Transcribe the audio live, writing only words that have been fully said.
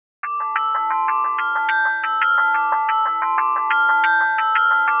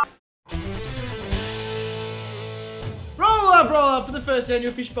the first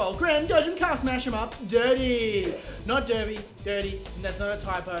annual Fishbowl Grand Dodgem Car Smash 'em Up Derdy. Not Derby, Derdy. And that's not a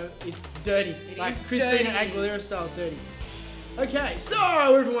typo. It's Derdy. Like Christina Aguilera style Derdy. Okay, so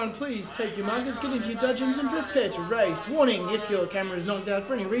everyone, please take your markers, get into your Dodgems and prepare to race. Warning, if your camera is knocked out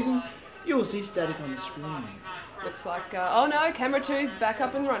for any reason, you will see static on the screen. Looks like, oh no, camera 2's back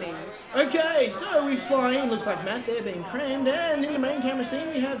up and running. Okay, so we fly in, looks like Matt there being crammed, and in the main camera scene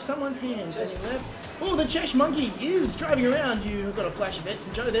we have someone's hands on your left. Oh, the Chesh Monkey is driving around. You've got a flash of Eds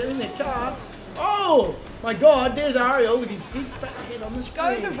and Joe there in their car. Oh, my God, there's Ariel with his big fat head on the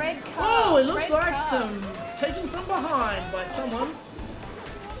screen. Go the red car. Oh, it looks like car. some taking from behind by someone.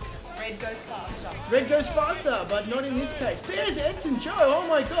 Red goes faster. Red goes faster, but not in this case. There's Eds and Joe. Oh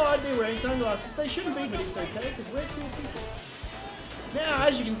my God, they're wearing sunglasses. They shouldn't be, but it's okay because we're cool people. Now,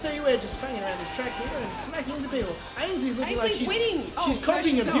 as you can see, we're just fanging around this track here and smacking into people. Ainsley's looking like she's winning. She's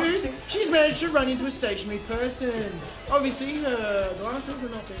copying abuse. She's managed to run into a stationary person. Obviously, her glasses are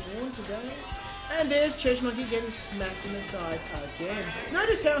not being worn today. And there's Chesh Monkey getting smacked in the side again.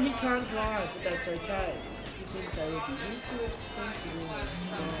 Notice how he can't drive, but that's okay. You think they would be used to it?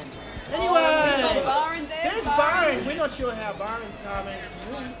 Anyway, we saw Byron there. There's Byron. We're not sure how Byron's car managed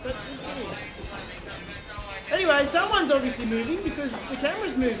to move, but anyway, someone's obviously moving because the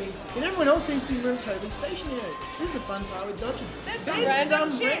camera's moving, and everyone else seems to be totally stationary. This is the fun part with Dodgem. There's some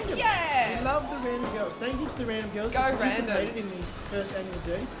random shit, yeah. We love the random girls. Thank you to the random girls who Go participated in this first annual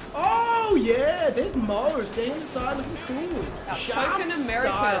day. Oh yeah, there's Mo standing inside looking cool. Sharp token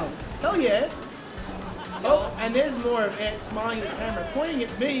style. American. Hell yeah. Oh, and there's more of Ed smiling at the camera, pointing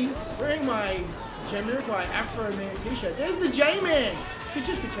at me, wearing my Jamiroquai Afro Man t-shirt. There's the J-Man, who's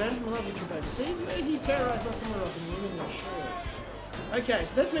just returned from a lovely trip overseas where he terrorised lots of Moroccan women on shore. Okay,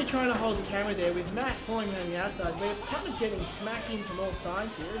 so that's me trying to hold the camera there with Matt falling around the outside. We're kind of getting smacked in from all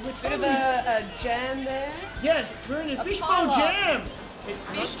sides here. We're Bit of a jam there. Yes, we're in a fishbowl jam.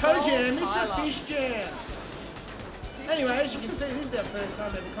 It's not toe jam, it's a fish jam. Anyway, as you can see, this is our first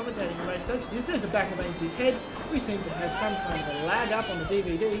time ever commentating a race such as this. There's the back of Ainsley's head. We seem to have some kind of a lag up on the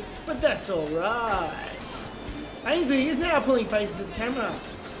DVD, but that's alright. Ainsley is now pulling faces at the camera.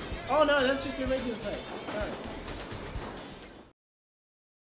 Oh no, that's just your regular face.